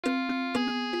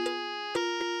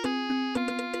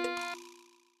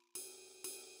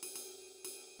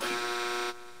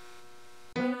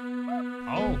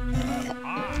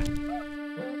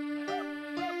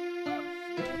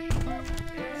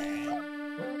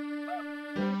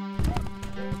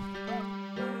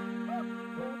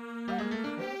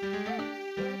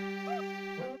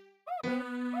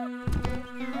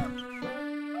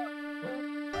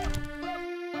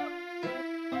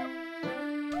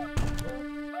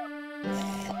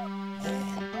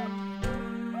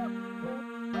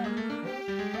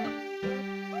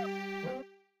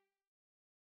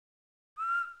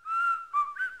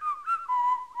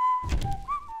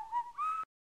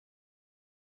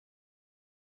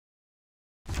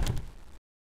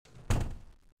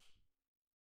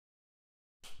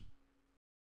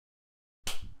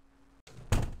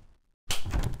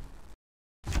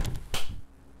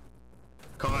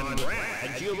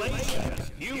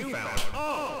Congratulations! You found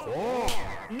all 4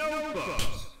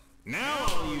 notebooks. Now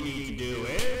all you need to do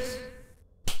is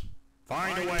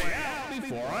find a way out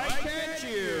before I catch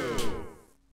you.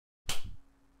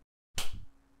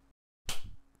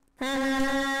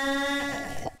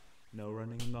 No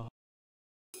running in the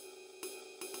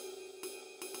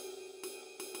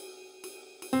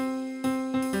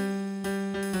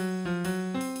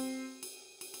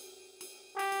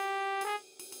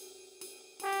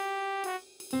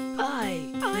Hi,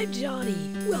 I'm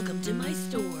Johnny. Welcome to my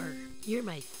store. You're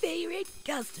my favorite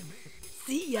customer.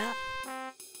 See ya.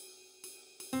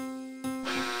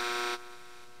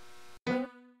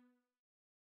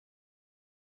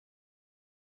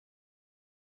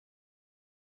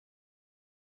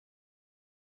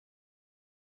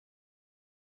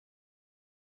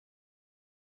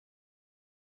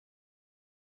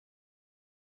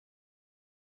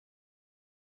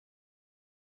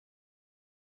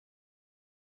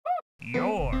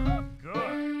 You're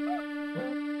good.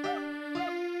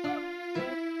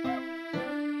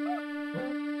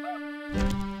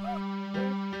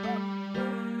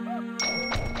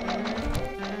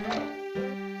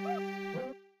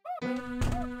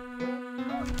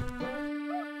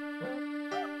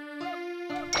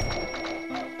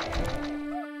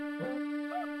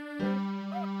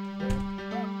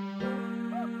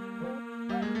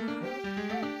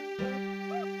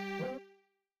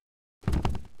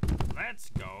 Let's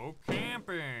go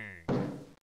camping.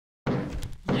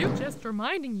 Just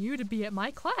reminding you to be at my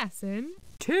class in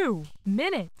 2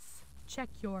 minutes. Check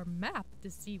your map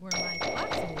to see where my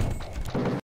class is.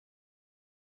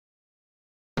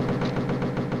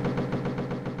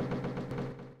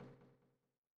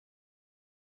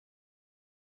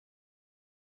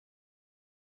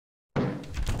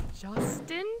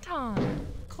 Just in time.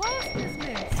 Class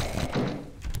dismissed.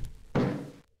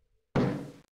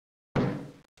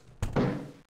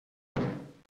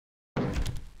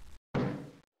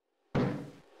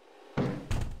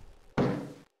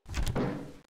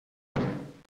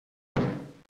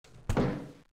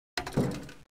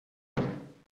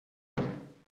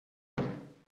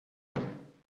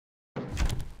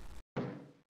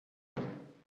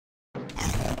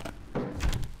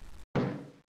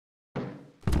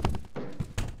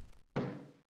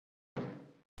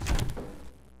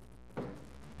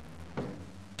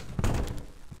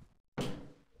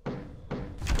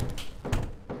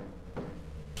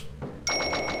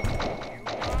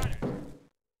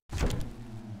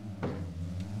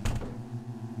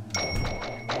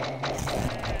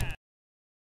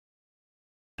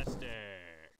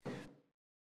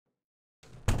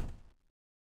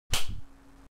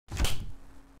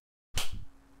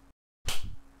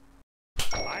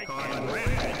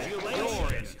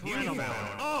 Congratulations! You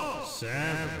found all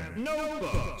 7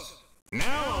 notebooks.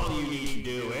 Now all you need to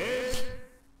do is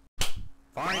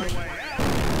find a way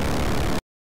out.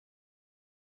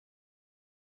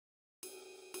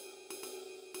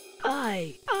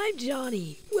 Hi, I'm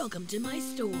Johnny. Welcome to my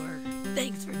store.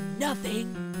 Thanks for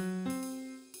nothing.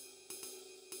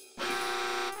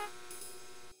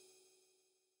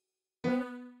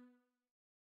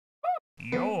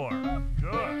 You're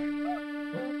good.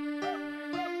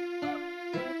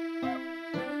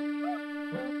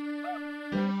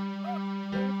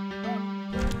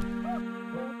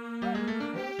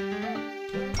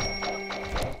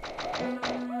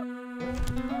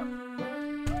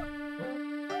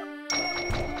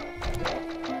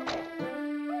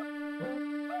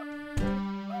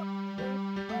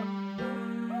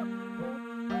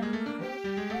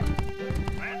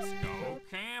 Let's go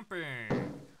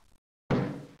camping.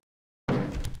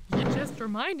 Just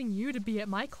reminding you to be at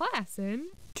my class in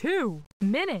 2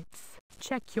 minutes.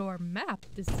 Check your map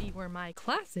to see where my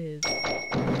class is.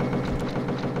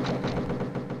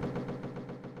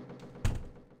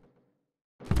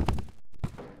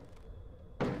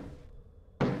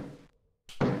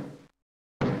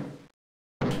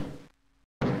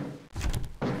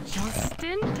 Just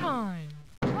in time.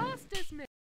 Class dismissed.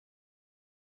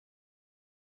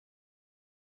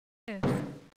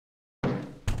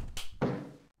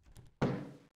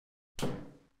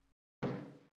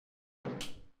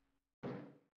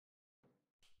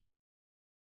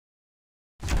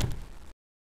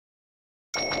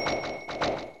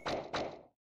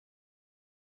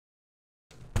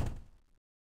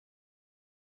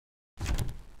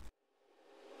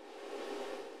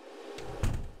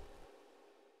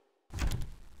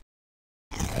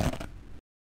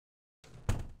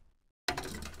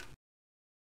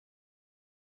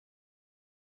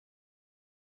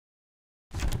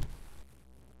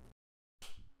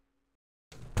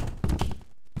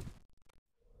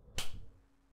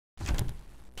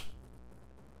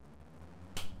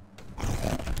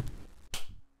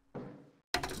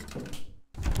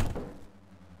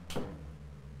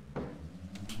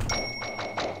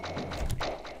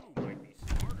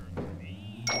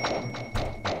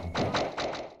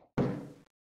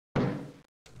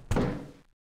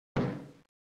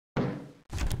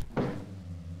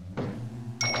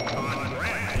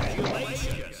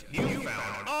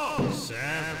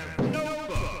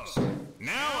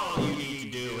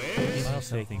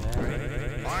 something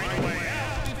great. Find a way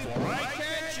out before I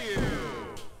catch you!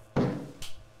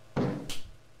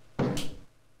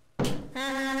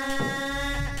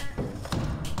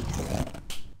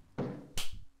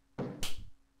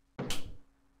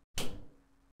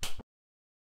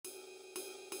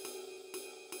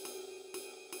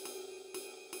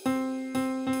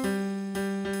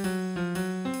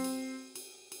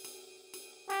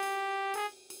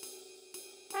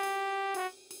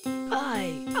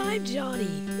 Hi, I'm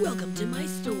Johnny. Welcome to my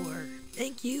store.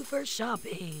 Thank you for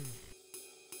shopping.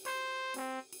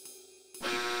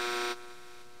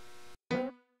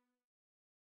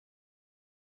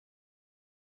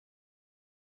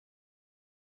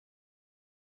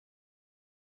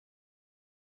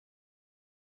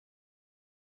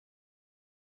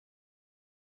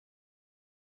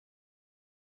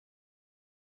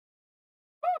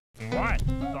 What's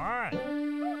that?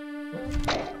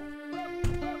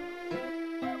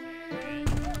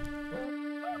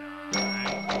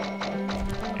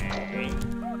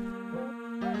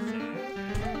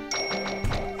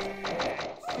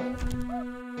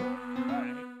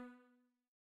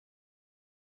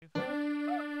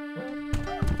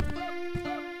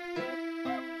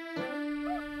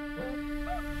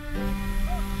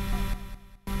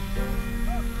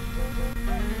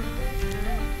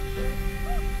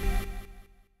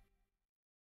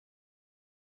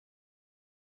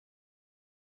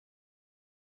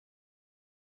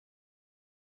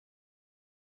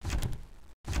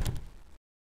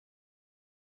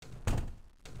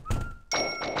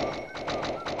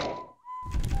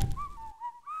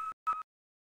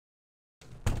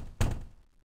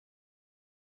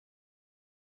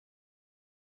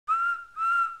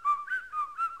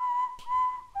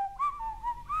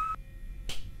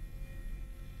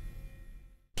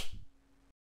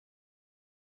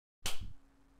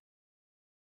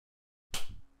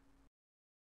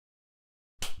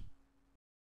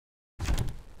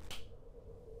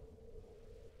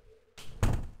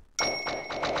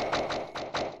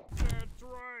 That's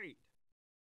right.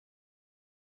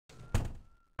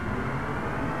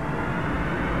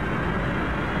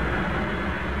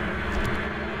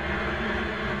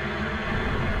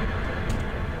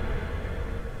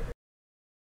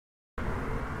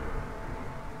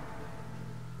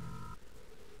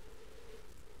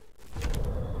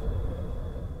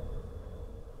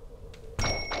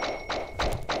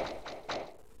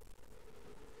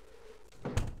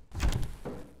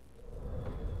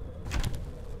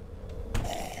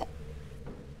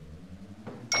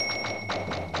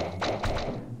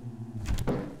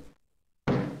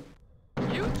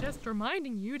 Just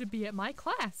reminding you to be at my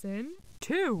class in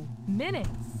 2 minutes.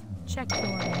 Check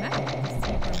your map to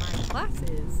see where my class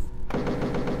is.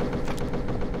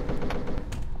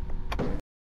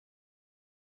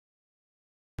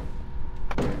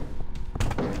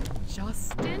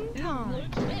 Just in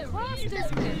time. Class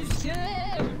dismissed.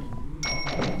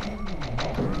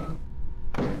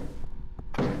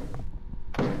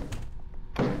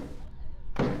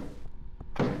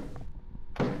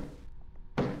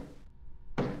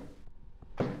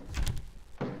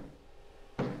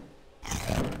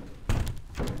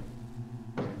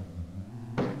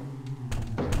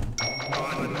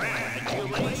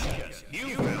 Congratulations!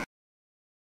 You found...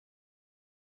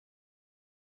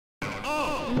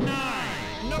 Oh,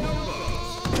 9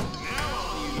 notebooks! Now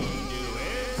all you need to do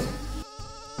is...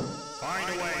 find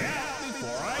a way out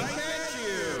before I catch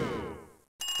you!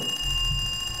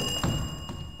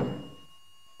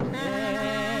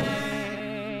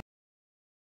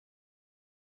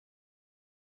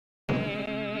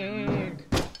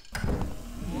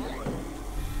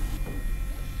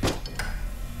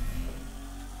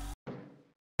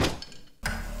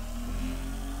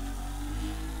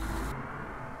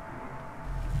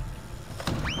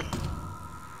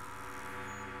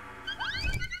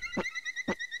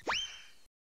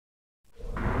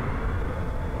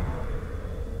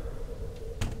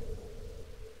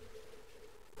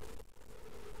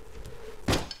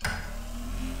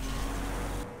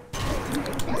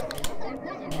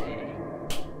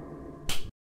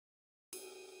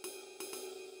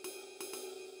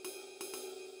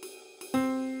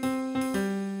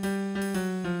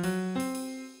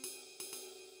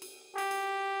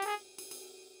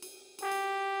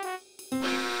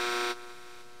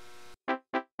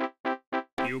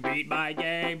 You beat my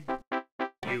game.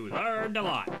 You learned a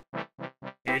lot.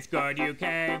 It's good you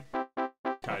came,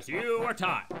 'cause you were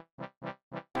taught.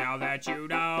 Now that you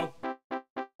know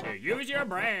to use your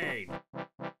brain,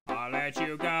 I'll let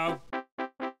you go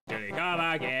till you come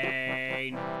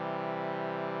again.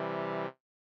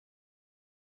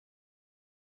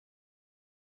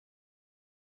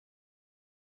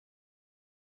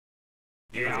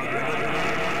 Thanks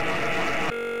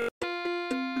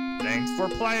for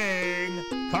playing.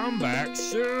 Come back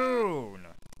soon.